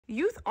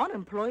Youth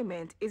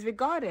unemployment is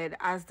regarded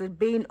as the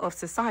bane of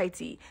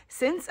society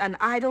since an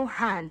idle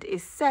hand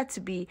is said to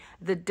be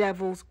the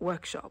devil's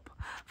workshop.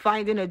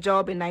 Finding a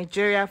job in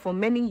Nigeria for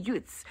many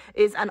youths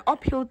is an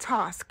uphill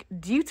task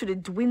due to the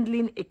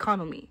dwindling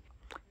economy.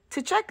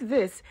 To check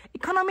this,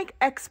 economic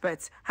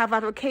experts have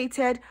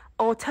advocated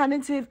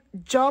alternative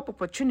job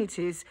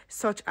opportunities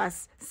such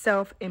as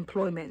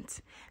self-employment.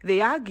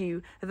 They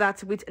argue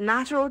that with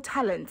natural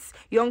talents,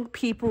 young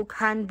people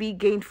can be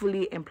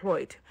gainfully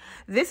employed.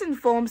 This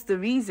informs the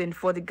reason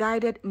for the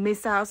Guided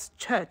Missiles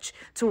Church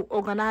to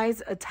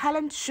organize a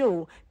talent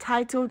show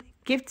titled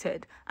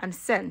Gifted and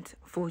Sent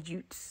for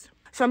Youths.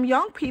 Some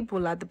young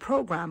people at the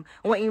program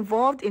were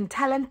involved in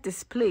talent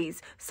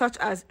displays such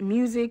as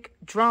music,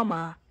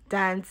 drama,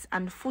 dance,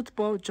 and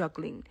football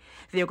juggling.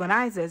 The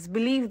organizers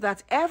believe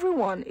that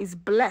everyone is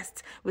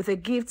blessed with a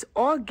gift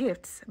or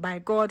gifts by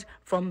God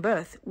from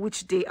birth,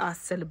 which they are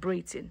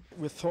celebrating.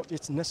 We thought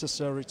it's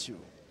necessary to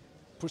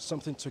put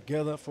something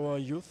together for our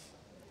youth.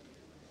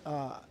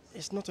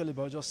 It's not only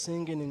about just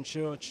singing in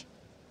church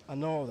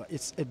and all that.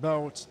 It's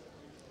about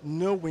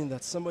knowing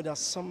that somebody has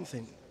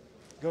something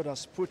God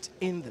has put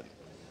in them.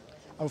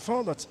 I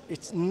found that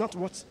it's not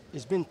what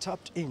is being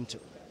tapped into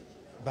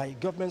by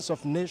governments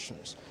of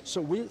nations. So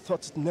we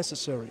thought it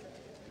necessary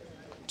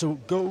to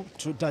go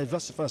to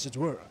diversify, as it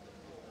were,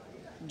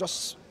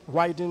 just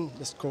widen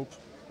the scope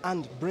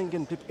and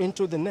bringing people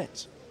into the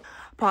net.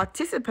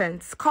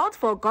 Participants called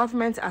for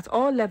government at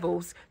all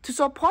levels to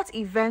support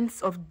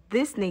events of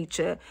this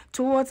nature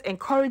towards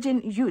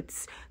encouraging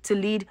youths to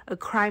lead a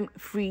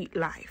crime-free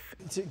life.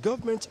 The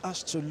government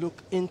has to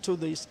look into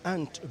this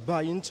and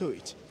buy into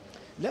it.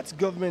 Let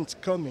government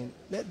come in,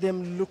 let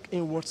them look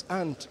inwards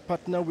and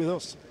partner with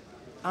us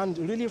and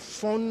really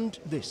fund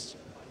this.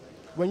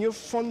 When you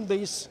fund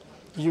this,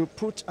 you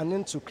put an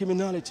end to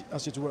criminality,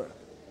 as it were.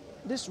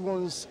 These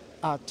ones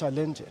are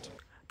talented.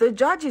 The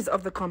judges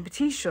of the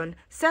competition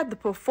said the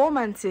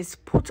performances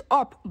put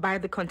up by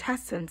the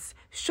contestants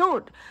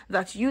showed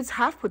that youths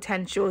have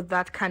potential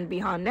that can be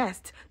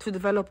harnessed to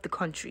develop the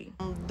country.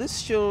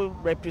 This show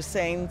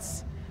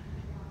represents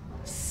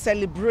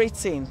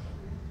celebrating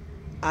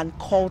and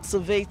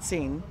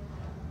cultivating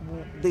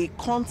the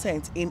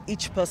content in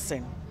each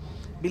person,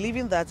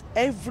 believing that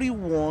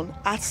everyone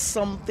has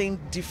something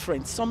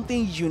different,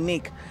 something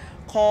unique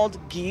called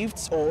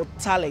gifts or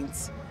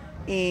talents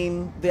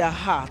in their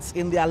hearts,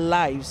 in their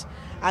lives.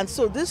 And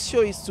so this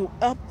show is to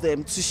help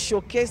them to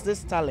showcase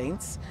these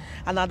talents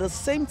and at the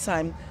same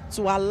time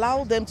to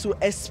allow them to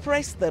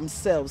express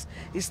themselves.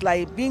 It's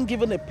like being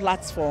given a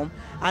platform,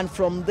 and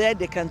from there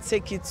they can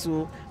take it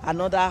to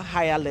another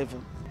higher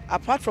level.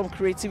 Apart from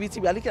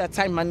creativity, we are looking at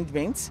time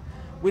management.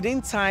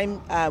 Within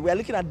time, we are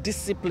looking at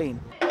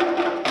discipline.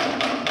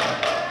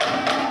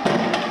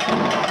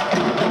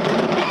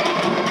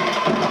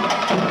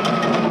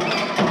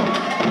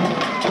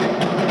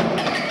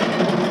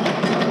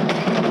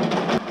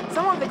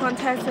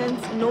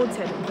 Contestants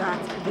noted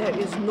that there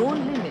is no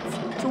limit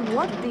to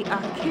what they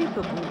are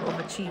capable of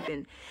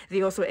achieving.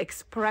 They also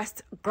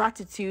expressed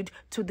gratitude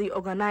to the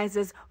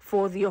organizers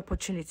for the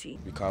opportunity.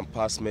 We can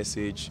pass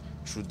message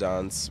through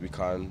dance, we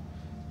can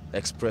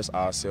express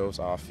ourselves,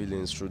 our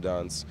feelings through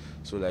dance.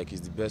 So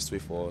it's the best way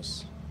for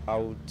us. I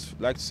would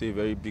like to say a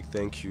very big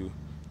thank you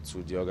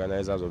to the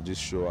organizers of this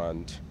show,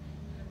 and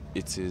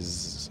it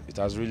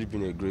has really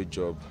been a great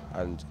job,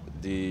 and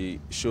the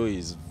show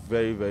is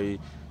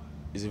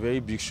it's a very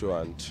big show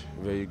and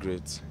very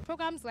great.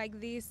 Programs like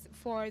this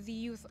for the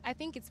youth, I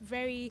think it's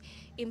very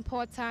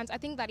important. I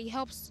think that it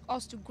helps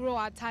us to grow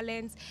our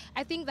talents.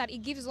 I think that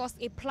it gives us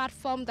a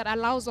platform that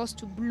allows us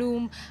to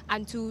bloom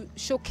and to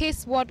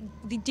showcase what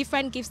the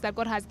different gifts that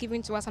God has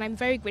given to us, and I'm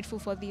very grateful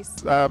for this.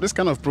 This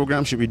kind of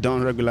program should be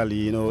done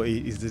regularly,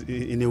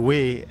 in a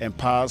way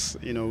empowers,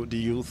 the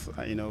youth,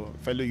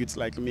 fellow youths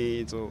like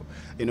me to,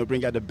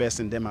 bring out the best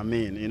in them.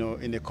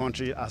 In a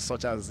country as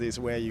such as this,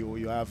 where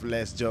you have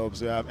less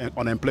jobs, you have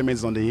unemployment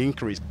is on the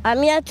increase.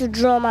 I'm here to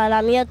drum and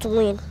I'm here to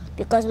win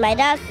because my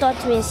dad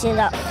taught me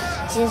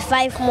since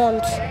 5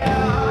 months.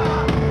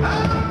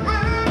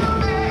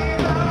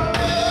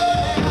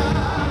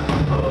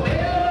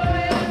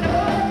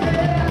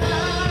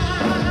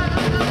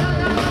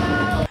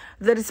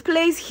 The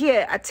displays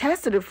here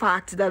attest to the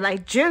fact that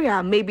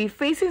Nigeria may be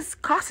facing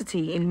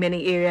scarcity in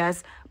many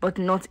areas, but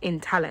not in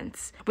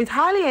talents. With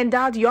highly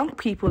endowed young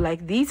people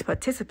like these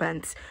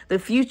participants, the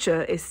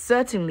future is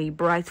certainly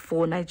bright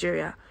for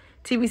Nigeria.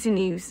 TVC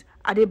News,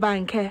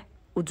 Ajai-Lycett,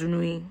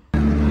 Udunui.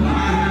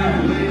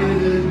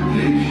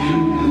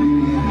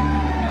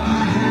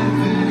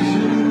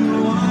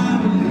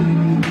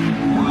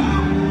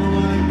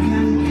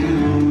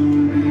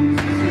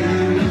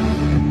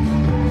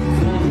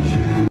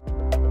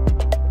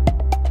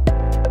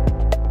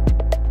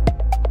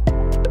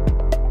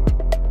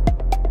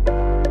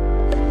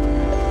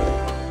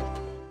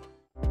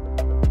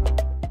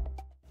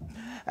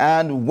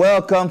 And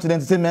welcome to the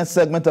entertainment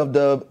segment of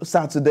the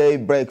Saturday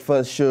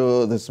Breakfast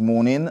Show this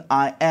morning.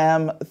 I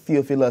am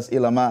Theophilus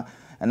Ilama,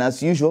 and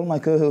as usual, my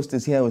co-host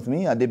is here with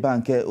me,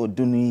 Ajai-Lycett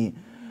Oduni.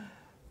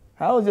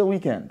 How was your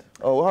weekend?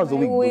 Oh, how's the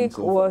week going? My week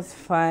was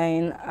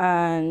fine,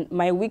 and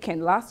my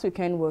weekend, last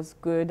weekend was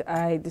good.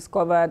 I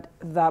discovered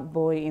that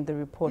boy in the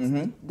report,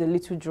 the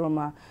little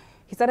drummer.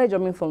 He started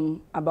drumming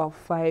from about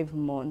 5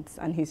 months,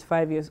 and he's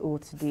 5 years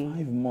old today.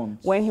 5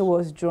 months? When he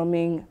was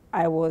drumming,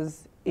 I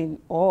was in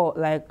awe,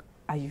 like,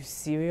 are you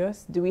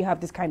serious? Do we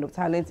have this kind of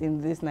talent in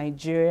this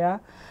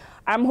Nigeria?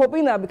 I'm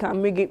hoping that we can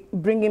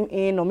bring him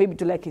in, or maybe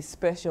do like a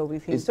special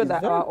with him, so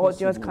that our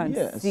audience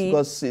can see.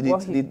 Because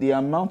the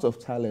amount of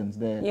talent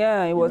there.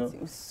 Yeah, it was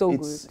so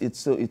good.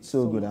 It's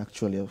so good,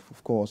 actually,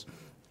 of course.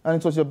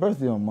 And it was your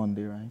birthday on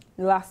Monday, right?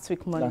 Last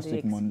week Monday. Last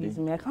week Monday.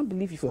 Excuse me, I can't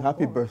believe you forgot.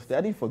 Happy birthday!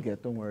 I didn't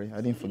forget. Don't worry,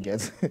 I didn't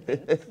forget.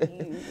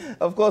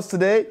 Of course,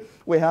 today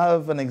we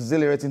have an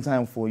exhilarating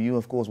time for you.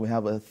 Of course, we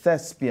have a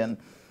thespian.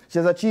 She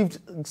has achieved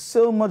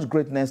so much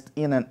greatness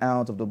in and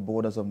out of the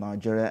borders of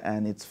Nigeria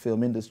and its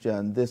film industry,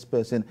 and this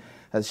person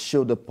has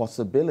showed the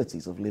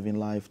possibilities of living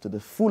life to the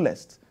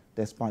fullest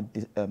despite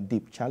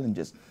deep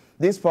challenges.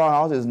 This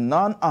powerhouse is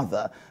none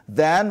other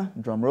than,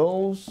 drum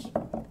rolls,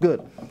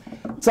 good,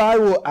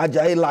 Taiwo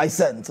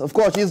Ajai-Lycett. Of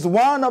course, she's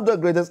one of the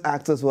greatest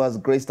actors who has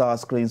graced our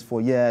screens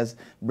for years,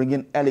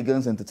 bringing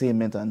elegance,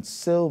 entertainment, and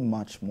so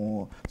much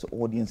more to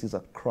audiences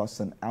across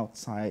and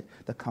outside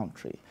the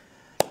country.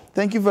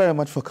 Thank you very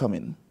much for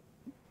coming.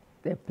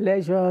 The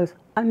pleasure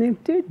and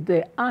indeed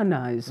the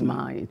honor is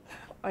mine.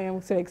 I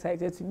am so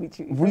excited to meet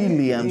you.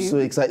 Really, I'm so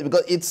excited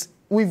because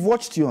we've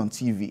watched you on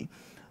TV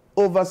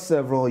over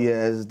several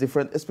years,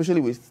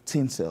 especially with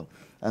Tinsel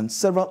and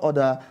several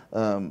other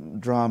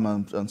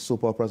drama and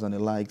soap operas and the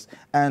likes,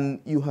 and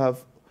you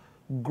have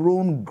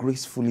grown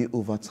gracefully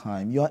over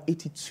time. You are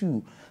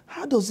 82.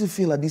 How does it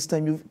feel at this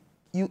time?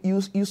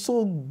 You're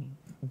so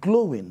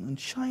glowing and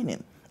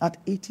shining at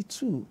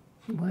 82.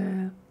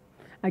 Well,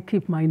 I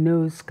keep my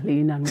nose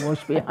clean and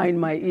wash behind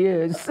my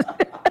ears.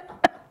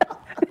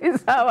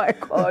 Is how I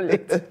call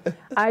it.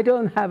 I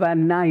don't have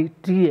an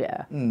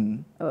idea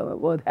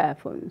what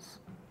happens.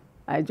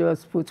 I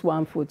just put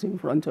one foot in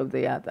front of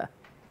the other.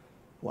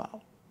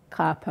 Wow.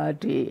 Carpe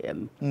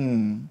diem.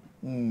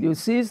 You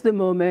seize the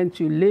moment,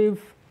 you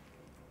live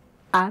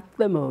at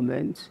the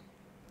moment,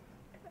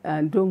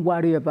 and don't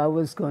worry about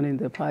what's gone in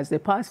the past. The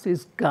past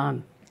is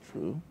gone.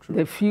 True.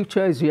 The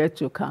future is yet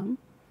to come.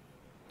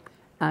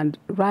 And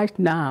right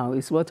now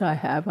is what I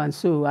have, and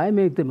so I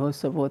make the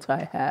most of what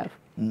I have.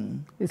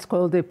 It's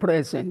called the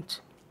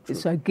present. True.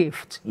 It's a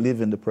gift.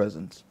 Live in the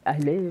present. I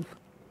live.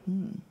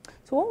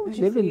 So what would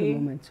you live say, in the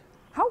moment.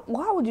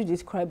 How would you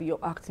describe your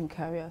acting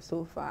career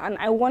so far? And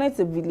I wanted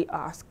to really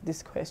ask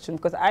this question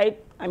because I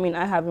mean,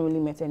 I haven't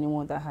really met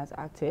anyone that has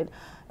acted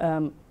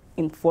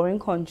in foreign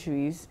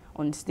countries,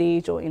 on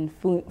stage or in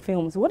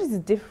films. What is the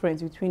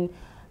difference between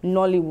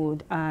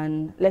Nollywood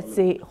and, let's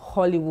say,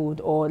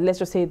 Hollywood, or let's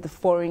just say the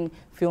foreign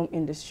film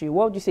industry?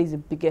 What would you say is the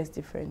biggest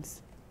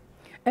difference?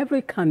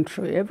 Every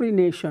country, every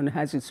nation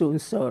has its own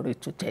story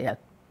to tell.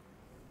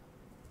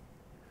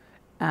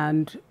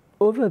 And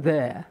over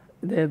there,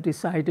 they've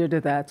decided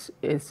that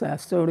it's a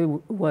story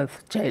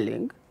worth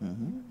telling,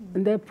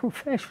 and they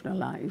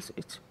professionalize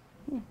it.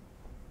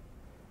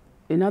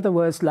 In other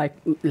words,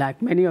 like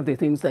many of the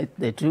things that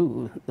they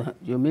do,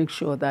 you make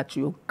sure that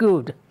you're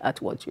good at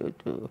what you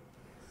do.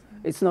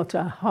 It's not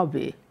a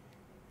hobby.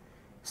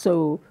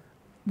 So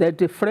they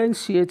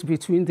differentiate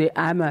between the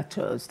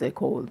amateurs, they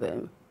call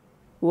them,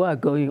 who are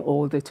going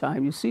all the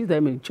time. You see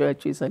them in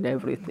churches and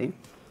everything,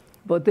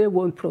 but they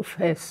won't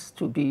profess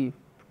to be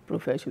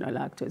professional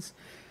actors.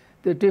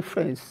 The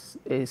difference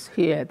is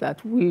here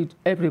that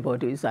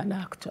everybody is an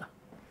actor.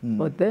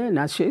 But then,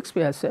 as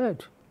Shakespeare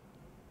said,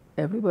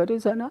 everybody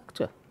is an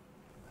actor.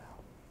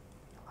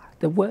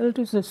 The world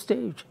is a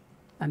stage,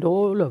 and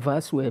all of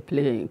us were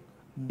playing.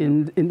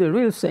 In the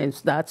real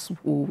sense, that's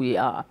who we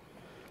are.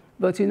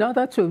 But in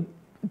order to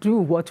do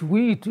what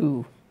we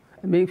do,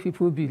 make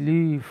people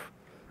believe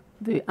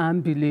the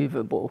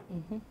unbelievable,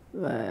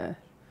 you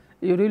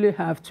really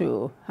have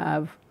to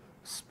have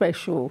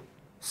special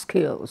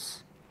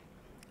skills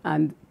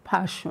and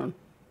passion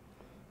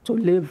to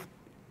live,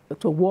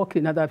 to walk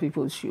in other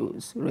people's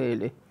shoes,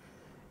 really.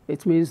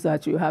 It means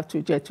that you have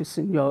to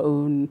jettison your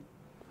own,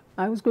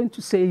 I was going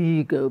to say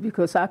ego,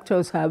 because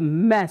actors have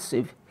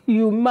massive,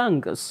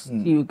 humongous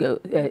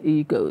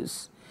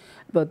egos.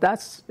 But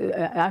that's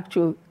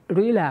actual,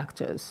 real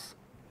actors.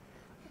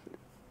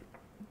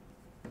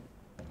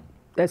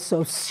 They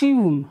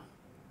subsume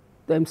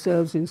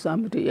themselves in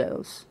somebody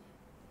else.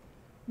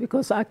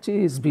 Because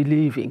acting is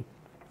believing.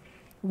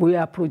 We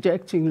are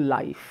projecting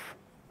life.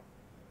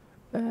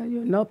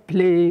 You're not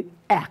play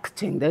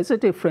acting. There's a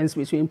difference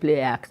between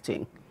play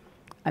acting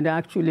and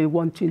actually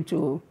wanting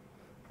to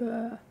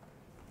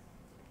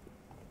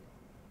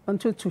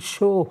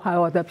show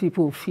how other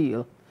people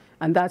feel.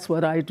 And that's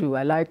what I do.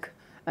 I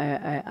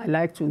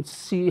like to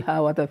see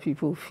how other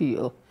people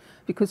feel.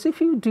 Because if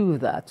you do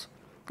that,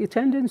 the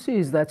tendency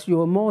is that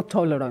you're more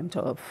tolerant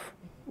of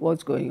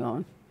what's going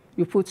on.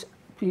 You put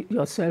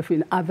yourself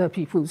in other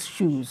people's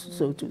shoes,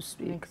 so to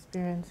speak.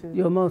 Experiences.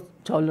 You're more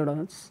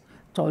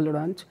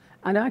tolerant.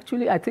 And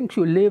actually, I think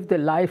you live the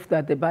life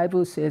that the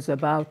Bible says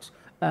about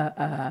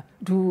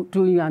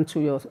doing unto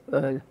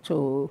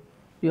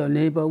your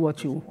neighbor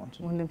what you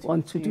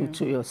want to do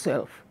to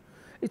yourself.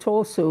 It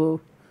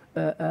also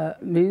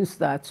means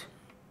that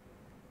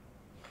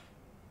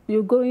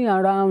you're going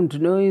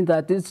around knowing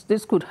that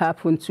this could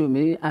happen to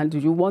me, and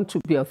you want to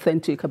be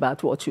authentic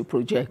about what you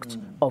project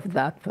of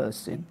that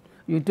person.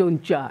 You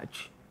don't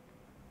judge.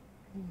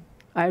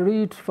 I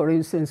read, for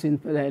instance, in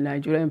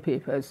Nigerian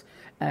papers,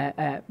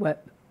 where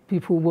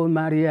people will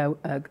marry an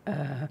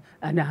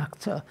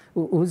actor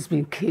who's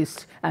been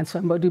kissed, and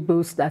somebody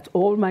boasts that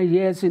all my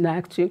years in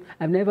acting,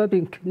 I've never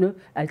been,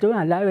 I don't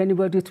allow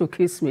anybody to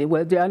kiss me.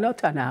 Well, they are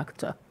not an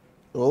actor.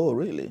 Oh,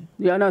 really?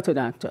 You are not an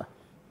actor.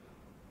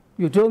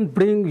 You don't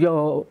bring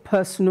your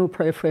personal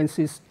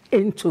preferences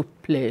into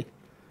play.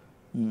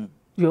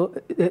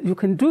 You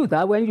can do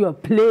that when you're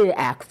play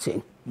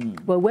acting.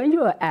 But when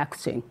you're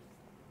acting,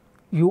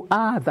 you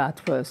are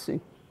that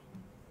person.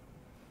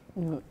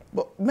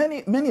 But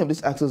many of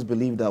these actors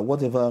believe that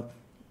whatever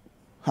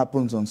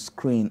happens on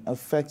screen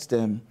affects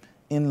them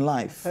in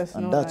life.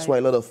 And that's why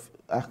a lot of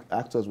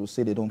actors will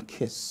say they don't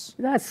kiss.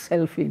 That's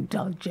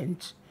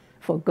self-indulgent,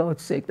 for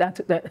God's sake.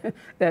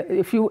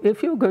 If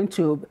you're going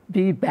to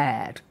be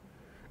bad,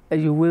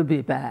 you will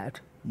be bad.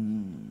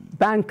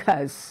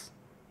 Bankers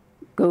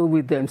go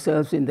with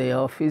themselves in the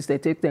office. They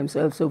take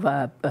themselves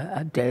over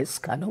a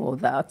desk and all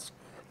that.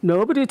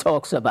 Nobody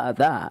talks about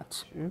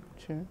that.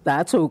 True.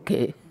 That's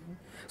okay.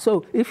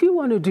 So if you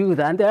want to do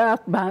that, there are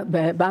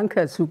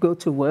bankers who go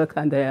to work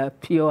and they are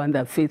pure and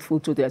they're faithful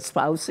to their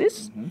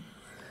spouses.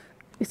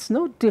 It's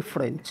no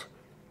different.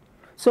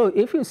 So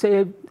if you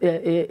say,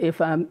 if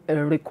I'm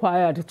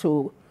required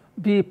to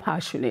be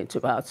passionate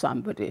about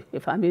somebody,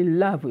 if I'm in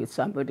love with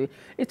somebody,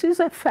 it is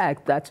a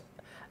fact that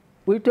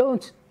we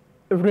don't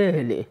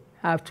really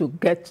have to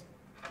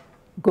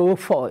go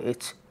for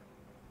it.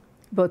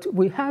 But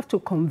we have to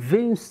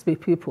convince the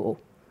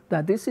people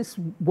that this is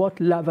what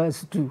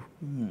lovers do.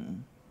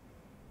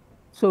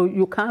 So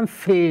you can't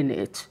feign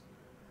it.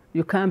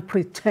 You can't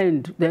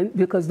pretend, then,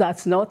 because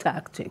that's not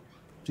acting.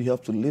 So you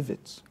have to live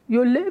it.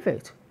 You live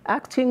it.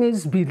 Acting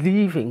is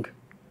believing.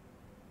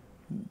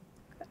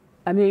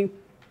 I mean,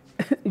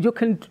 you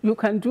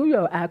can do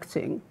your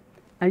acting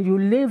and you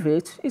live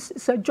it.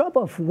 It's a job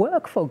of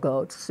work, for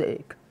God's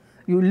sake.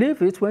 You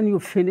live it when you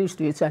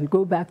finished it and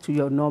go back to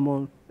your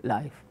normal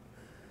life.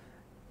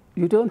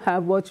 You don't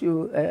have what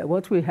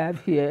we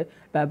have here,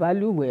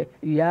 Babaluwe,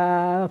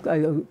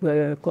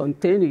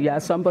 contain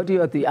somebody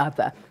or the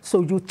other.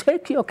 So you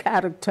take your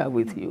character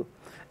with you.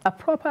 A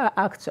proper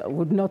actor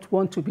would not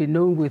want to be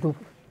known with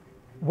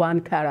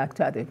one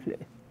character they play.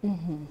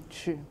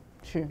 True.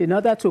 In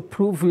order to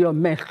prove your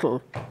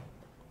mettle,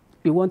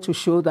 you want to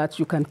show that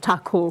you can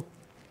tackle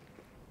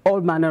all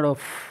manner of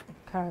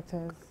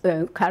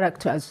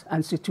characters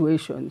and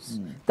situations.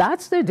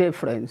 That's the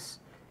difference.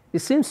 It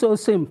seems so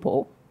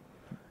simple.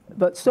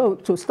 But so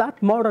to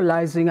start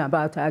moralizing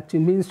about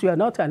acting means you're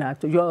not an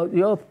actor,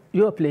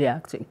 you're play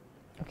acting.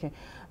 Okay.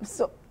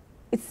 So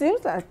it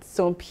seems that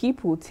some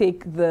people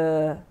take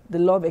the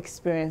love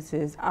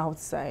experiences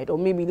outside, or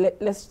maybe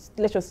let's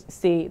just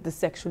say the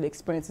sexual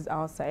experiences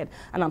outside,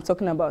 and I'm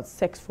talking about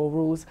sex for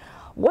roles.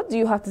 What do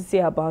you have to say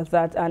about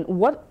that, and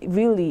what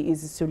really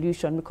is the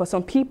solution? Because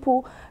some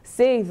people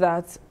say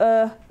that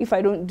if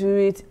I don't do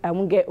it, I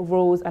won't get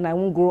roles and I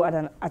won't grow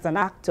as an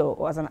actor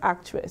or as an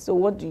actress. So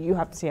what do you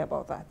have to say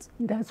about that?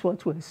 That's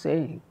what we're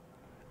saying.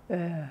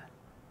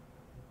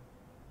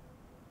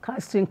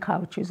 Casting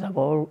couches have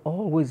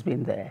always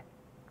been there,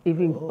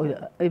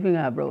 even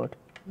abroad.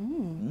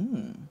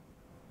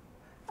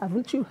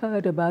 Haven't you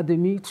heard about the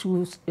Me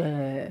Too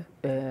yes,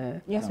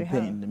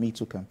 campaign, the Me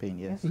Too campaign,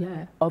 yes.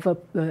 Yeah,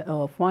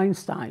 of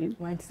Weinstein,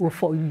 who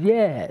for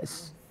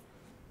years,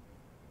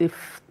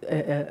 if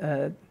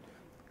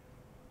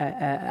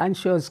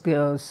anxious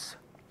girls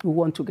who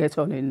want to get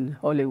on in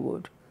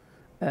Hollywood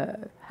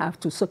have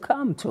to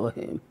succumb to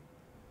him.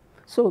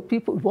 So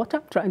people, what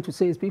I'm trying to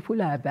say is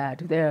people are bad.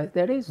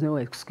 There is no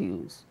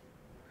excuse.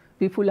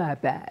 People are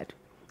bad.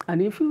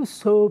 And if you're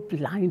so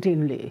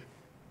blindingly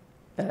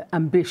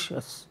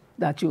ambitious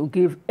that you'll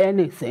give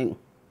anything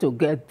to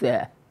get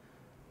there,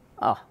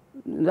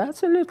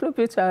 that's a little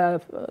bit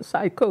of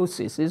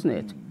psychosis, isn't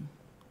it?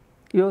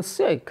 You're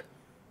sick.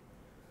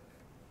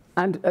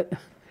 And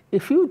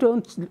if you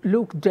don't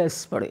look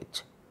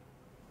desperate,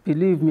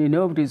 believe me,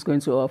 nobody's going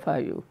to offer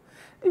you.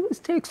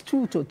 It takes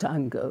two to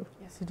tango.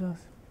 Yes, it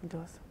does. It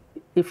does.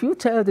 If you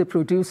tell the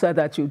producer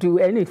that you do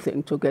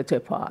anything to get a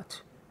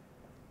part,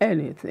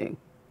 anything,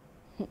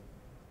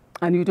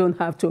 and you don't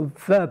have to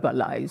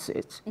verbalize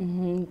it.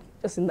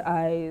 Just in the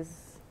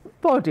eyes.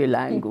 Body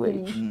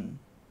language.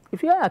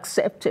 If you're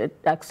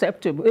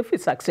acceptable, if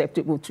it's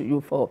acceptable to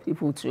you for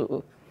people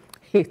to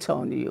hit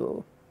on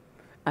you,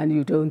 and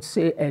you don't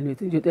say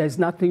anything, there's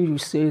nothing you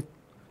say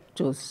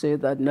to say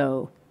that,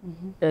 no,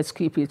 let's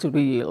keep it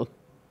real.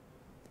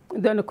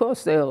 And then, of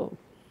course, they'll,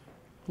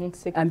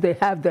 and they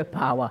have the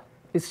power.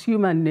 It's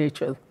human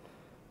nature.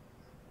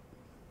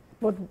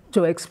 But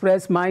to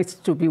express minds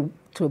to be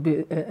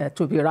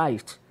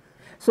right.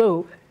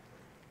 So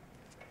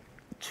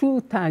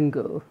two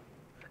tango.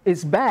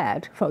 It's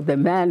bad for the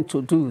man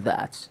to do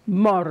that,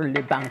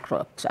 morally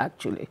bankrupt,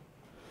 actually.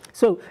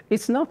 So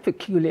it's not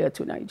peculiar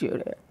to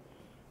Nigeria.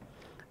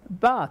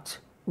 But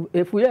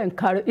if we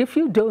encourage, if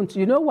you don't,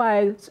 you know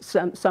why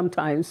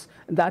sometimes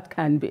that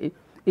can be?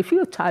 If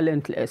you're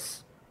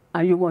talentless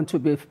and you want to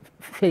be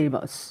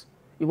famous,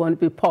 you want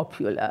to be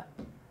popular,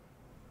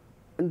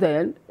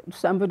 then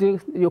somebody,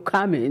 you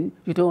come in,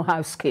 you don't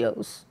have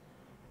skills.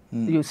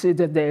 You see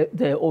that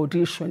they're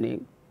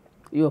auditioning,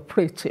 you're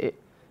pretty,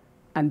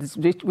 and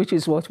which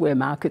is what we're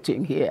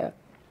marketing here.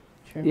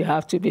 Sure. You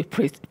have to be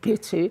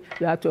pretty,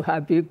 you have to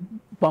have big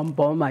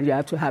bum, and you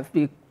have to have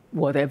big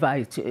whatever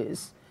it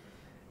is.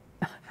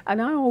 And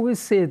I always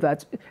say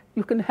that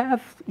you can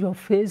have your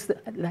face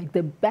like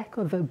the back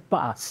of a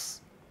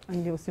bus.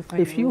 And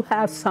if you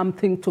have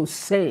something to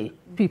say,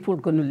 people are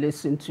going to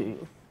listen to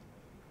you.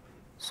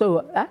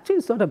 So actually,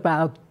 it's not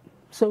about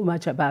so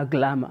much about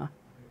glamour.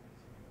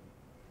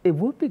 It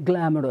would be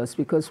glamorous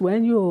because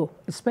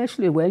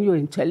especially when you're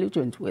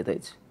intelligent with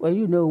it, when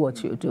you know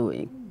what you're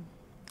doing,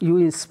 you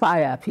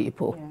inspire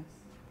people. Yes.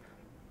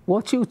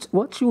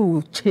 What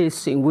you're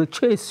chasing will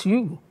chase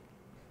you.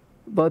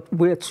 But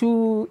we're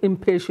too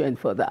impatient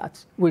for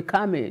that. We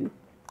come in,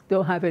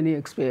 don't have any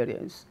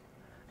experience.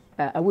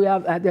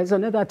 There's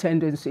another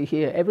tendency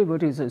here.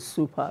 Everybody's a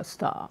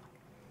superstar.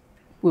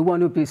 We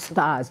want to be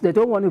stars. They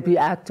don't want to be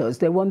actors.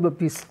 They want to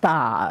be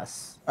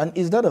stars. And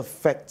is that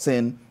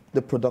affecting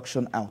the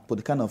production output,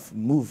 the kind of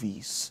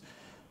movies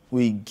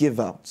we give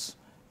out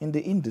in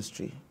the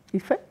industry?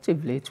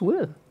 Effectively, it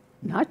will,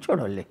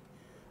 naturally.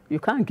 You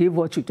can't give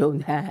what you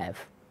don't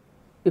have.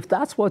 If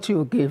that's what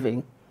you're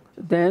giving,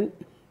 then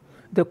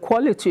the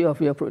quality of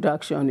your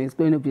production is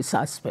going to be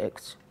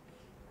suspect,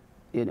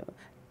 you know.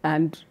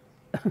 And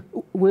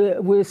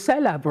we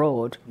sell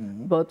abroad,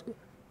 but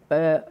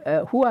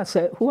who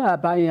are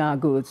buying our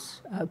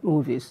goods, our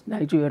movies?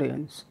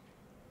 Nigerians.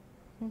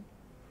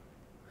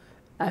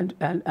 And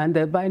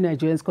they buy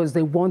Nigerians because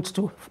they want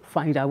to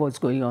find out what's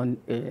going on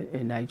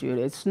in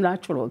Nigeria. It's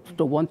natural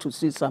to want to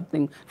see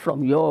something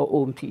from your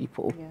own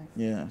people.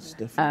 Yes,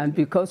 definitely. And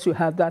because you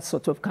have that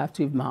sort of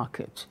captive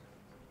market,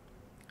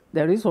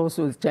 there is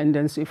also a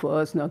tendency for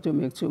us not to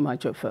make too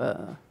much of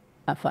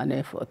an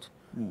effort.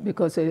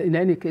 Because in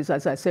any case,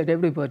 as I said,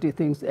 everybody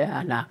thinks they're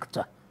an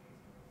actor.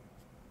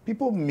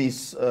 People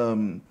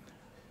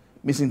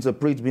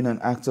misinterpret being an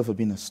actor for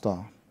being a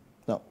star.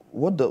 Now,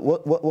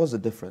 what was the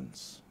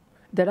difference?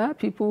 There are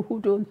people who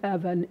don't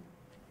have a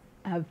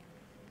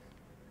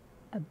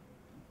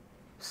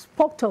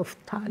spot of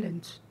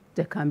talent.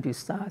 They can be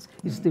stars.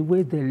 It's the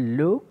way they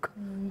look.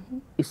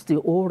 It's the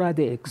aura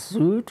they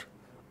exude.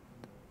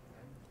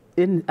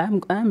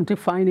 I'm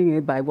defining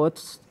it by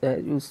what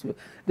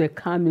they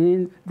come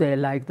in, they're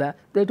like that.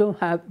 They don't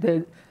have,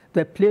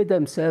 they play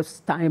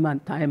themselves time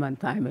and time and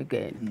time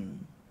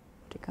again.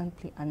 They can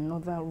play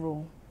another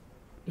role.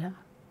 Yeah.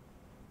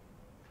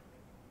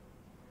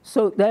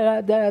 So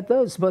there are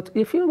those, but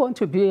if you want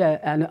to be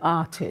an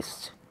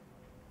artist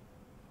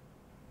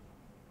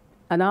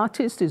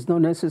is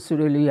not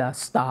necessarily a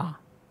star.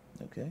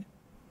 Okay.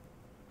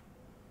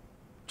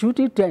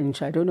 Judi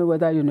Dench, I don't know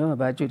whether you know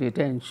about Judi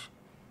Dench,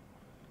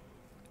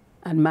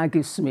 and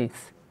Maggie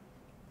Smith.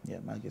 Yeah,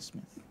 Maggie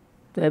Smith.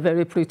 They're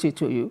very pretty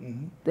to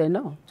you. They're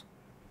not.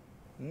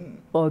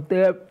 But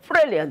they're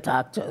brilliant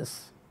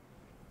actors.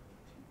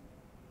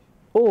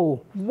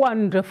 Oh,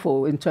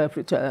 wonderful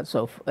interpreters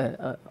of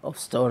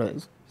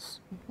stories.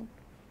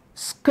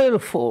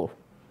 Skillful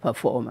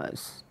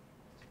performers.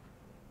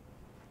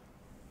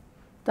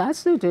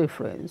 That's the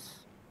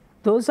difference.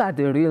 Those are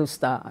the real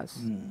stars.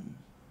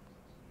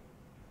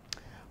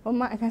 Well,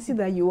 Ma, I can see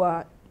that you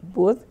are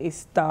both a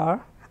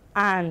star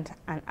and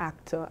an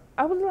actor.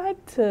 I would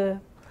like to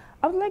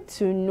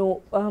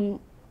know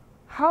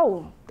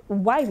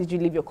why did you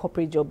leave your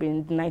corporate job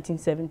in the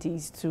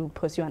 1970s to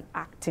pursue an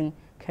acting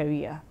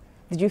career?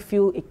 Did you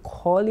feel a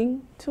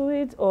calling to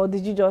it, or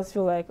did you just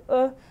feel like,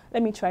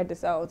 let me try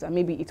this out, and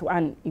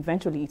and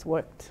eventually it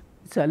worked?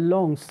 It's a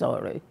long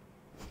story.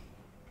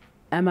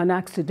 I'm an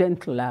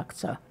accidental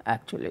actor,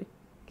 actually.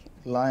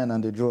 Lion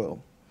and the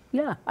Jewel.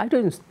 Yeah, I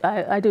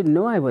didn't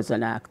know I was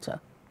an actor.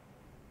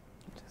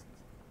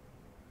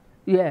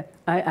 Yeah,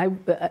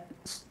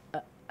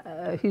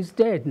 he's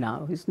dead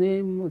now. His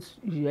name was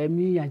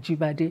Yemi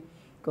Ajibade,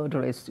 God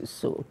rest his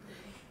soul.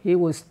 He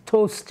was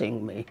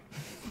toasting me.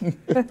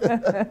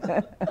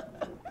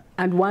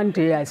 And one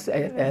day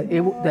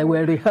they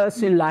were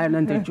rehearsing Lion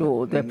and the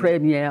Jewel, the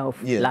premiere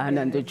of Lion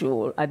and the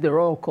Jewel at the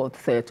Royal Court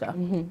Theatre.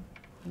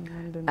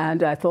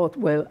 And I thought,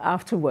 well,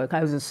 after work,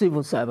 I was a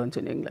civil servant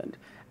in England.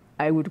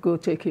 I would go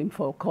take him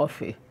for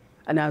coffee.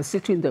 And I was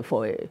sitting in the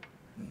foyer,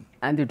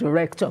 and the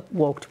director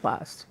walked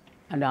past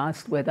and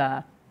asked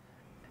whether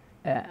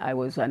I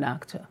was an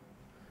actor.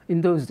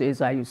 In those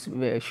days, I used to be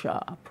very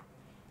sharp.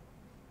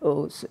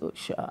 Oh, so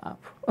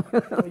sharp.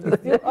 Oh, you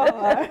still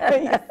are.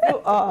 You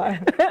still are.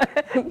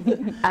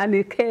 And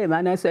he came,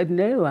 and I said,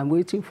 no, I'm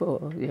waiting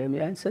for him.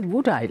 I said,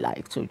 would I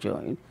like to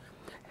join?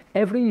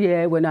 Every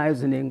year when I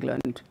was in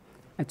England,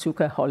 I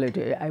took a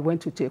holiday. I went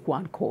to take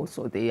one course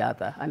or the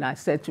other, and I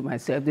said to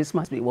myself, this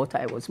must be what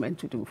I was meant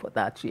to do for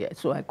that year.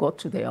 So I got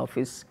to the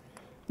office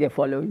the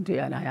following day,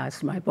 and I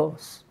asked my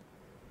boss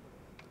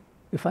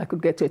if I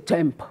could get a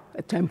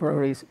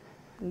temporary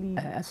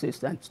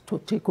assistant to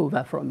take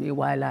over from me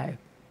while I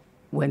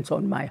went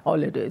on my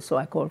holiday. So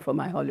I called for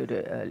my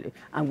holiday early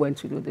and went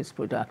to do this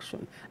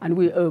production. And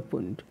we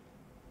opened.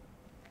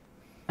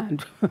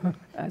 And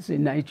as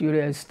in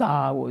Nigeria, a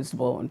star was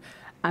born.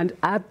 And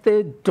at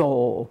the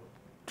door,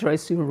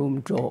 dressing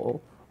room door,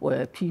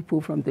 were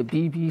people from the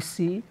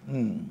BBC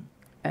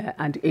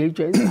and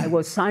agents. I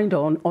was signed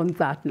on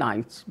that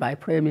night by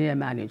Premier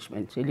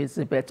Management,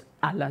 Elizabeth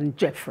Allen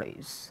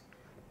Jeffreys,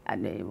 her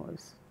name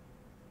was.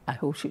 I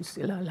hope she's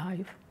still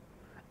alive.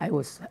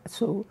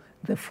 So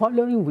the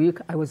following week,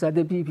 I was at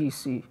the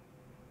BBC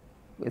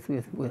with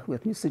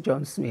Mr.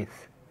 John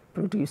Smith,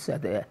 producer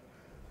there.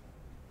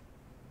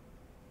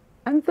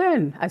 And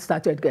then I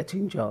started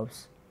getting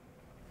jobs.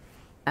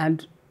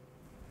 And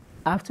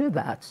after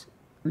that,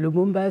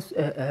 Lumumba's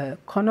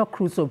Conor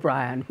Cruz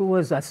O'Brien, who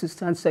was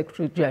Assistant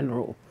Secretary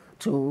General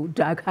to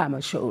Dag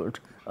Hammarskjöld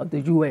of the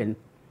UN,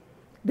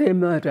 they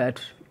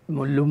murdered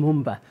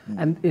Lumumba.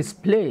 And his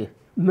play,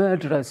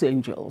 Murderous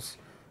Angels,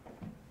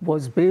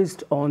 was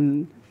based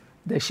on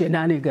the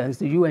shenanigans,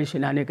 the UN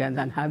shenanigans,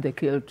 and how they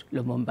killed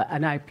Lumumba.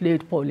 And I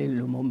played Pauline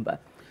Lumumba.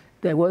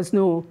 There was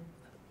no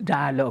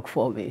dialogue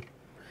for me.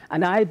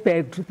 And I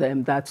begged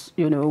them that,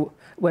 you know,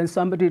 when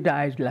somebody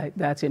died like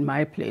that in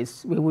my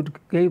place, we would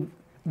give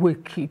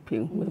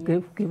wakekeeping,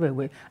 we'll give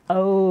away.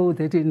 Oh,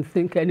 they didn't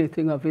think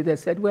anything of it. They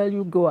said, well,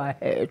 you go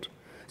ahead.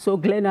 So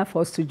Glenna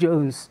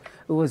Foster-Jones,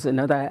 who was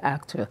another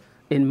actor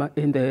in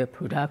the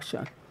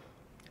production,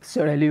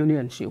 Sierra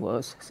Leonean she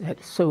was,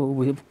 said, so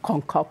we've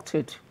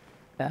concocted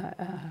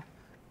a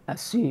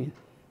scene.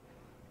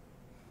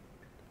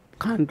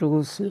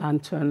 Candles,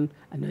 lantern,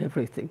 and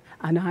everything.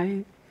 And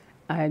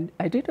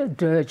I did a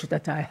dirge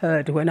that I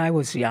heard when I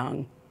was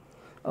young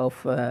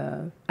of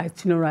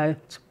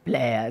itinerant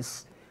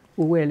players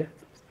who were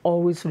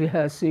always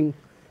rehearsing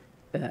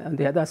on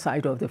the other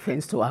side of the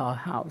fence to our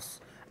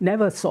house.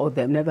 Never saw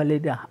them, never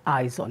laid their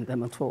eyes on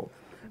them at all.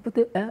 But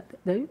there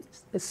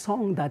is a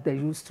song that they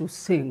used to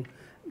sing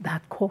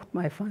that caught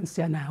my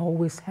fancy, and I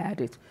always had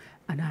it,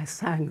 and I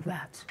sang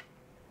that.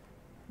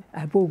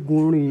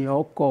 Abogunrin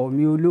ọkọ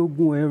mi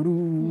ológun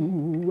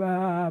ẹrú,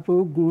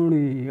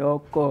 abogunrin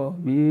ọkọ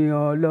mi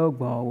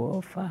ọlọ́gbọ̀n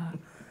wọ̀fà,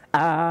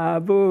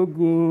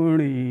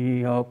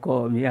 abogunrin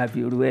ọkọ mi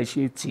abirú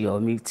ẹṣin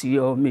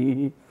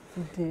tìọ̀mí.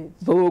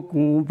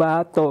 Bógun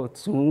bá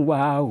tọ̀tún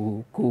wá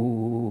òkò,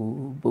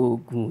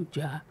 bógun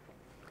jà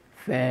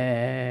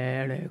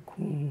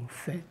fẹ́rẹ̀kún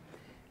fẹ́.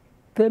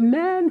 The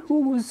man who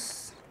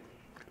was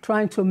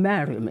trying to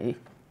marry me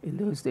in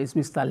those days,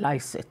 Mr.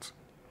 Lycett,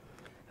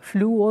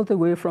 flew all the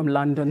way from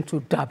London to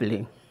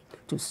Dublin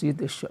to see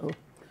the show.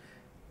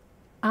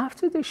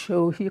 After the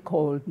show, he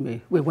called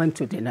me. We went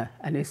to dinner,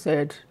 and he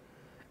said,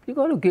 you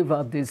got to give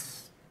up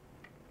this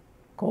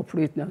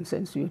corporate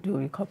nonsense you're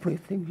doing, corporate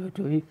thing you're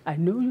doing. I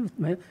know you,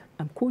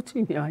 I'm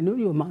quoting here, I know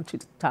you're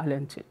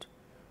multi-talented.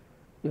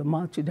 You're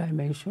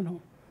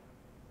multi-dimensional.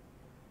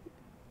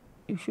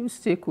 You should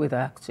stick with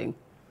acting,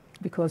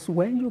 because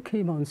when you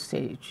came on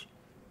stage,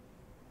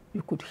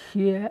 you could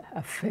hear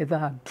a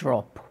feather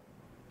drop.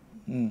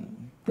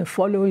 The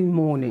following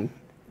morning,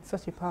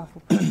 such a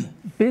powerful person.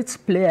 Bits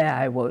player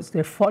I was.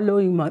 The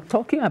following month,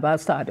 talking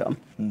about stardom,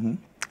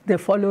 the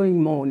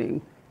following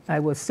morning, I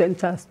was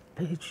center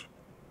stage.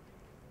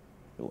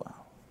 Wow.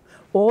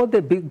 All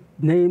the big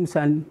names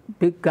and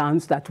big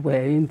guns that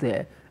were in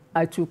there,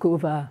 I took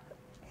over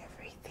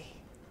Everything.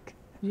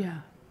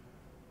 Yeah.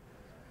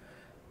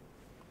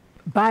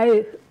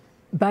 By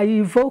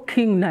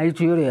evoking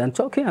Nigeria and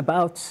talking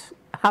about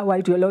how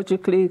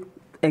ideologically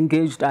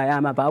engaged I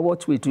am about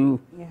what we do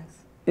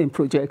in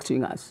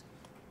projecting us.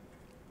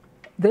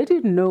 They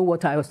didn't know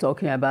what I was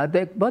talking about,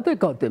 but they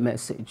got the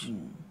message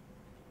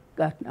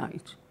that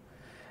night.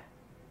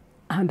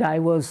 And I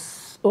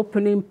was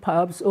opening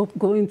pubs,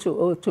 going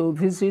to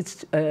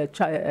visit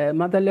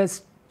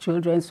motherless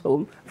children's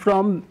home.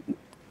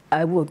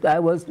 I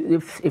was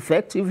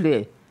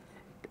effectively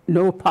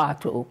no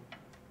parto.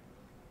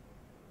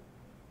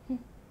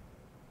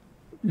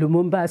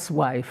 Lumumba's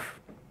wife,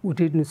 who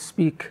didn't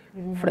speak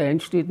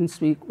French, didn't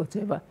speak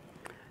whatever.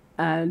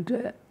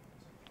 And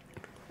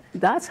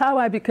that's how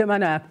I became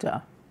an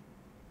actor.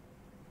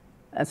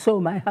 And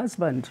so my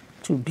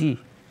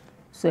husband-to-be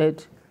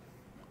said,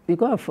 you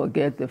got to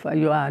forget the fact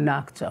you are an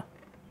actor,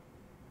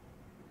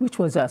 which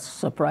was a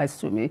surprise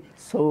to me.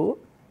 So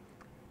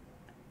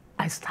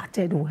I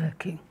started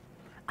working,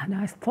 and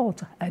I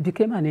thought I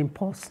became an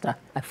imposter.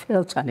 I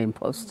felt an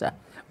imposter.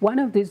 One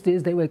of these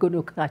days, they were going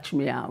to catch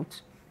me out.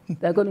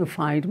 They're going to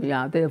find me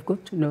out. They've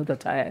got to know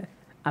that I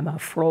am a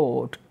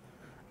fraud.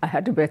 I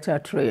had to better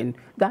train.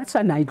 That's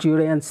a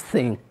Nigerian's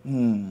thing.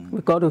 We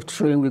got to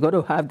train. We got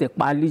to have the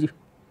quali.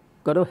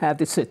 Got to have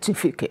the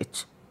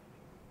certificate.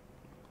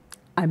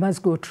 I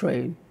must go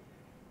train,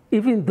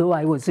 even though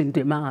I was in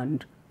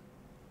demand.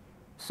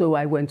 So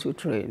I went to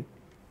train.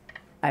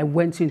 I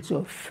went into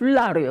a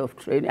flurry of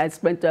training. I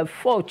spent a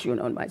fortune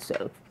on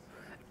myself,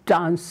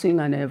 dancing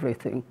and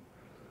everything.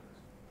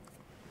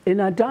 In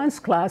a dance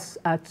class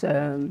at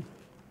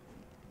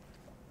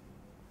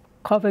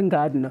Covent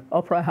Garden,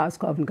 Opera House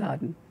Covent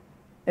Garden,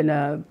 in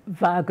a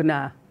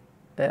Wagner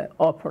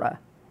opera,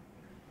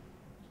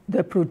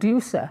 the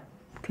producer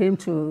came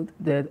to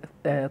the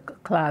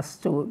class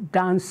to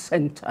dance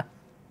center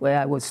where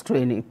I was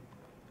training,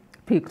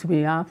 picked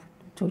me up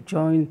to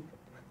join,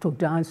 to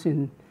dance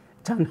in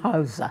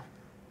Tannhauser,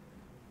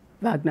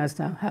 Wagner's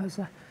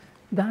Tannhauser.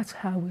 That's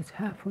how it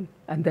happened.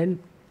 And then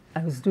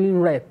I was doing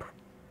rep.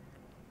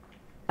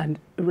 And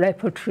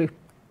repertory,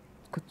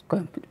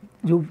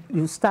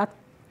 you start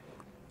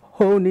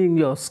honing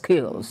your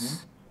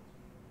skills,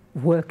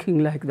 working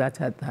like that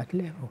at that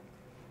level.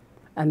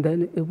 And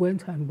then it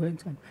went and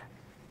went,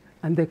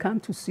 and they come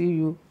to see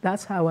you.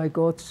 That's how I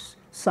got,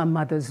 some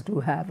mothers do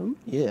have them.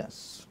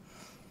 Yes.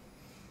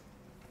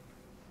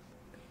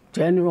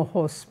 General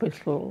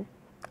Hospital,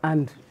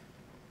 and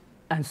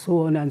so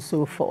on and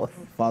so forth.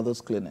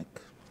 Father's Clinic.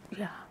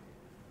 Yeah.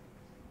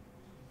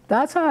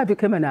 That's how I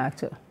became an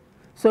actor.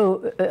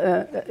 So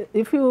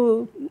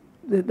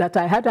that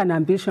I had an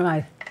ambition,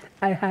 I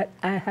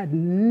had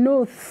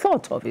no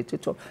thought of it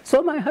at all.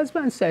 So my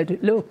husband said,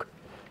 look,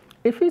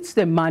 if it's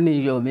the money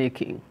you're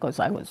making, because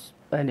I was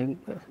earning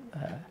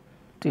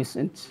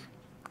decent,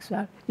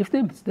 so if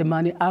it's the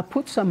money, I'll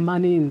put some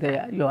money in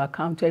your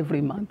account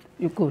every month.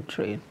 You go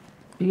train,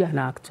 be an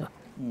actor.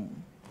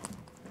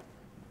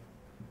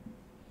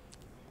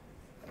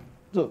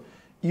 So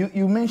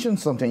you mentioned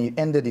something, you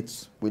ended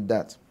it with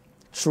that,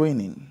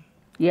 training.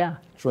 Yeah.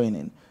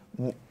 Training.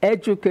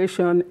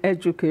 Education,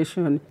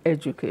 education,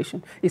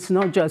 education. It's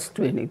not just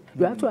training.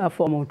 You have to have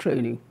formal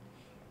training.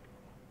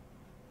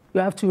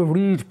 You have to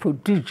read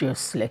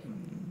prodigiously.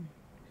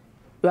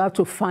 You have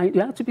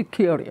to be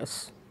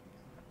curious.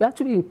 You have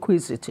to be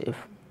inquisitive.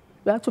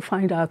 You have to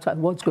find out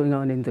what's going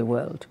on in the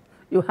world.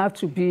 You have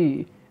to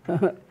be,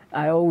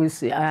 I always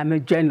say, I am a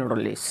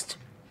generalist.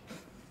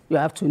 You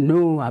have to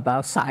know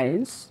about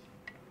science.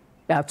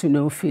 You have to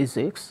know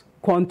physics,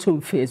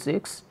 quantum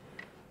physics.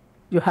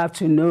 You have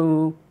to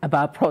know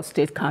about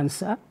prostate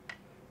cancer.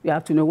 You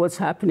have to know what's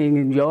happening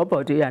in your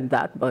body and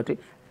that body.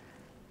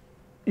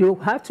 You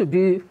have to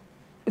be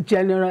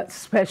a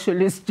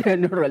specialist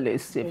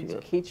generalist.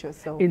 Educate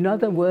yourself. In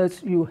other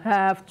words, you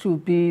have to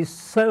be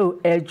so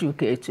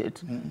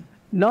educated,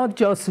 not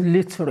just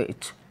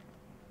literate.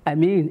 I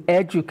mean,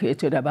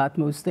 educated about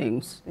most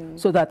things,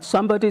 so that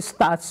somebody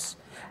starts.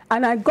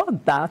 And I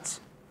got that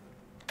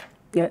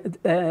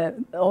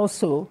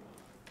also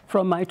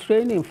from my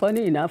training,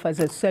 funny enough, as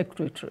a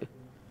secretary,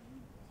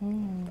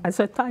 as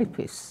a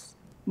typist.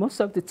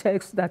 Most of the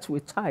texts that we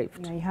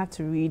typed. Yeah, you have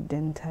to read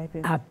and type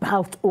it.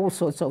 About all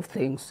sorts of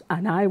things.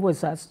 And I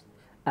was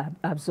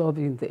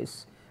absorbing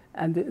this.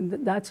 And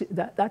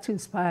that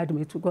inspired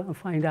me to go and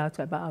find out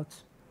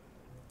about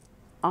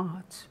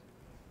art.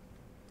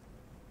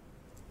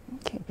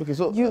 Okay,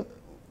 so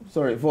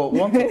sorry, for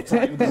one more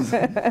time,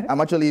 I'm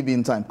actually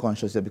being time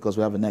conscious here because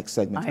we have a next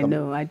segment. I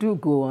know, I do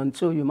go on,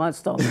 so you must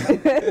stop.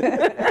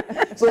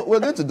 So we're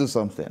going to do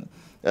something,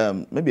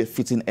 maybe a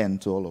fitting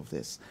end to all of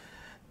this.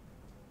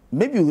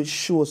 Maybe you will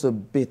show us a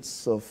bit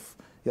of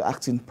your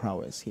acting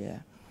prowess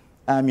here.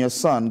 I'm your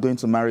son going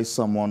to marry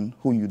someone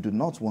who you do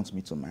not want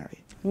me to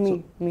marry.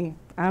 Me.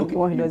 I'm the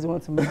one who doesn't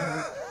want to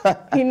marry.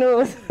 He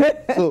knows.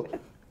 So,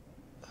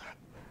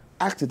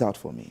 act it out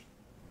for me.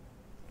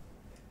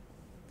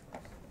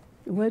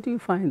 Where do you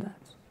find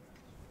that?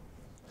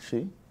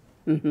 She?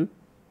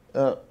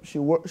 She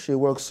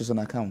works as an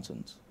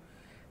accountant.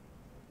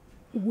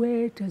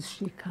 Where does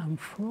she come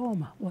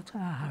from? What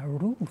are her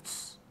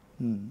roots?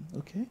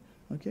 Okay.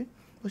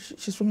 But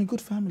she's from a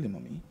good family,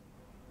 Mommy.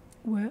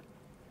 Well,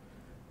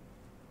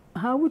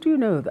 how would you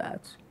know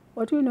that?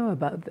 What do you know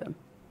about them?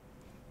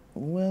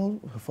 Well,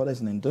 her father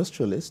is an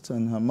industrialist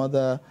and her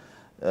mother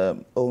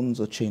owns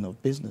a chain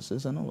of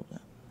businesses and all of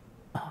that.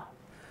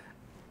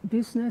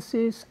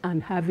 Businesses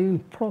and having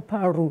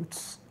proper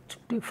roots to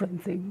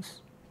different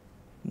things.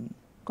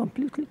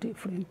 Completely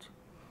different.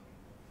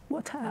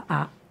 What are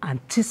our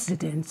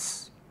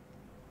antecedents?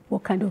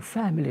 What kind of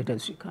family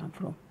does she come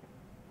from?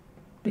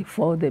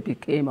 Before they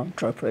became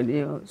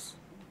entrepreneurs,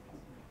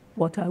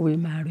 what are we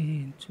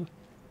marrying to?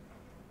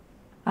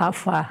 How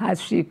far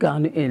has she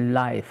gone in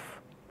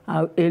life?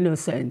 How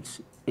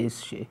innocent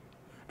is she?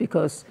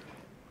 Because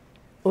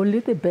only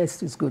the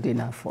best is good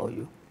enough for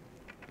you.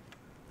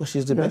 Well,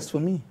 she's the best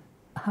for me.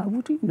 How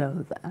would you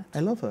know that? I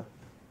love her.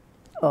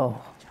 Oh,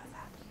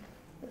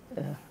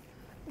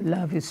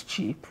 love is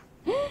cheap.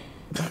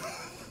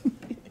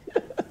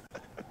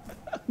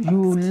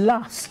 You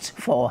lust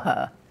for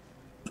her.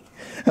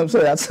 I'm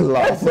sorry, that's a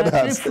laugh.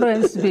 There's a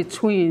difference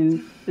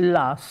between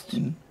lust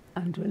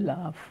and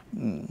love.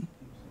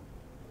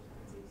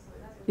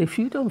 If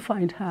you don't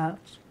find her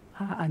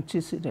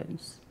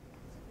antecedents,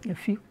 a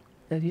few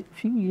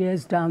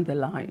years down the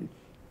line,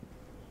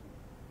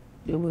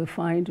 you will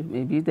find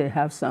maybe they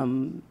have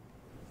some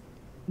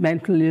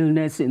mental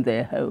illness in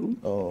their home.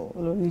 Oh.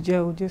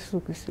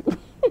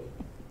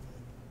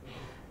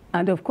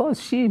 And of course,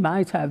 she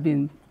might have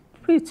been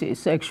pretty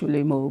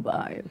sexually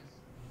mobile.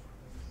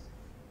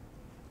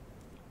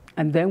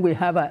 And then we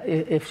have,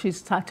 if she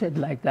started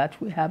like that,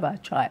 we have a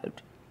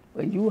child.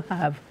 When you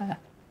have her,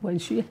 when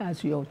she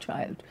has your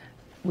child,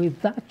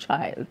 with that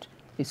child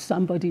is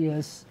somebody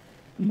else's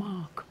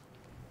mark,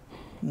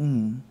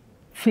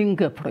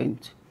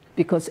 fingerprint.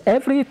 Because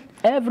every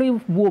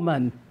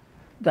woman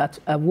that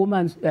a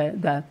woman,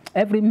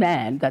 every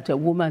man that a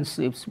woman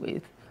sleeps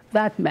with,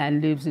 that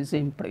man leaves his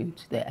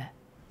imprint there.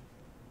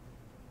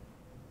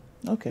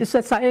 Okay. It's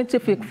a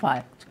scientific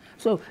fact.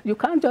 So you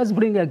can't just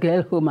bring a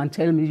girl home and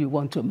tell me you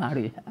want to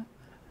marry her.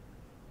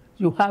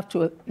 You have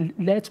to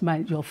let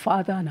your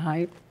father and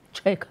I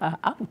check her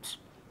out.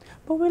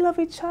 But we love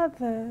each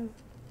other.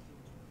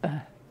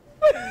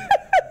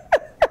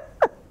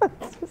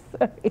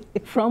 Sorry.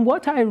 From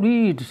what I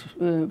read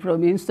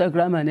from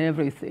Instagram and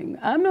everything,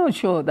 I'm not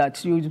sure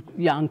that you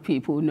young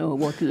people know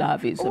what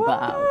love is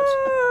about.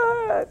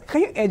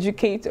 Can you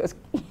educate us,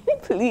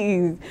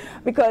 please?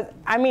 Because,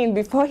 I mean,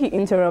 before he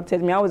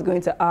interrupted me, I was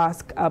going to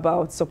ask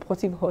about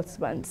supportive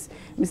husbands.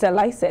 Mr.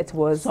 Lycett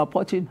was...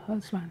 Supportive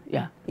husband,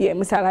 yeah. Yeah,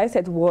 Mr.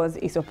 Lycett was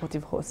a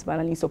supportive husband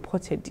and he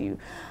supported you.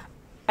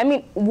 I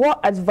mean, what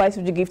advice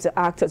would you give to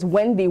actors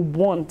when they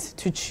want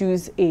to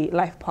choose a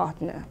life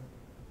partner?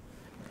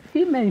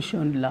 He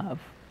mentioned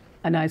love,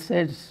 and I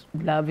said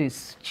love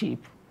is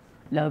cheap.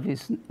 Love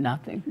is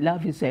nothing.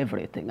 Love is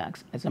everything,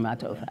 as a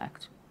matter of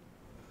fact.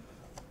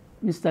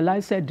 Mr.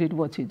 Lycett did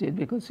what he did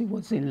because he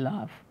was in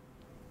love.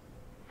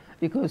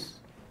 Because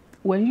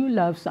when you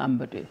love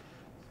somebody,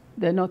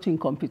 they're not in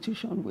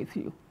competition with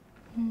you.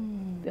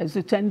 There's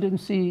a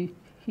tendency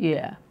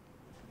here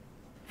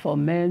for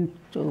men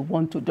to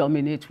want to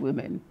dominate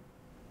women.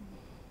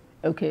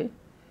 Okay?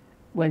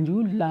 When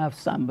you love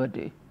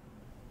somebody,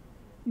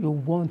 you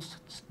want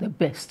the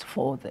best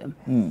for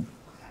them.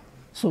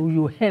 So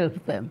you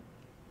help them.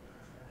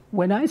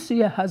 When I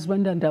see a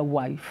husband and a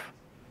wife,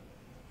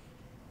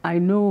 I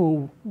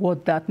know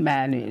what that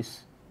man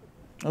is.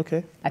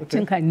 Okay. I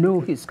think I know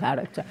his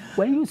character.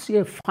 When you see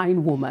a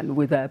fine woman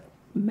with a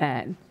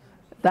man,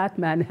 that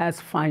man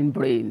has fine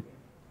brain.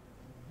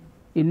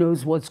 He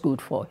knows what's good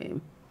for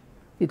him.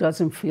 He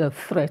doesn't feel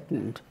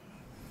threatened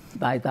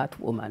by that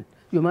woman.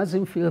 You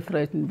mustn't feel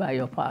threatened by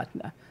your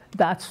partner.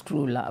 That's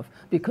true love,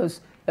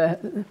 because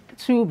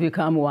two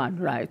become one,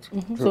 right?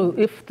 So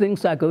if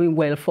things are going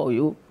well for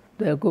you,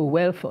 they'll go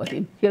well for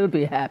him. He'll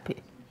be happy.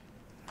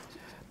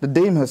 The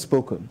dame has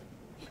spoken.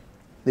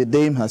 The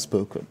dame has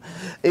spoken.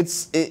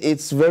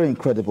 It's very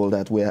incredible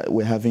that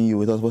we're having you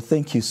with us. Well,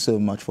 thank you so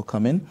much for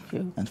coming. Thank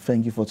you. And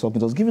thank you for talking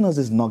to us, giving us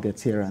these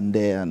nuggets here and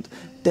there. And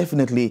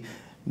definitely,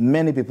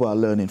 many people are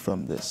learning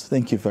from this.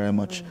 Thank you very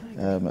much,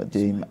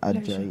 Dame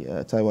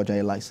Taiwo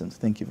Ajai-Lycett.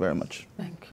 Thank you very much. Thank you.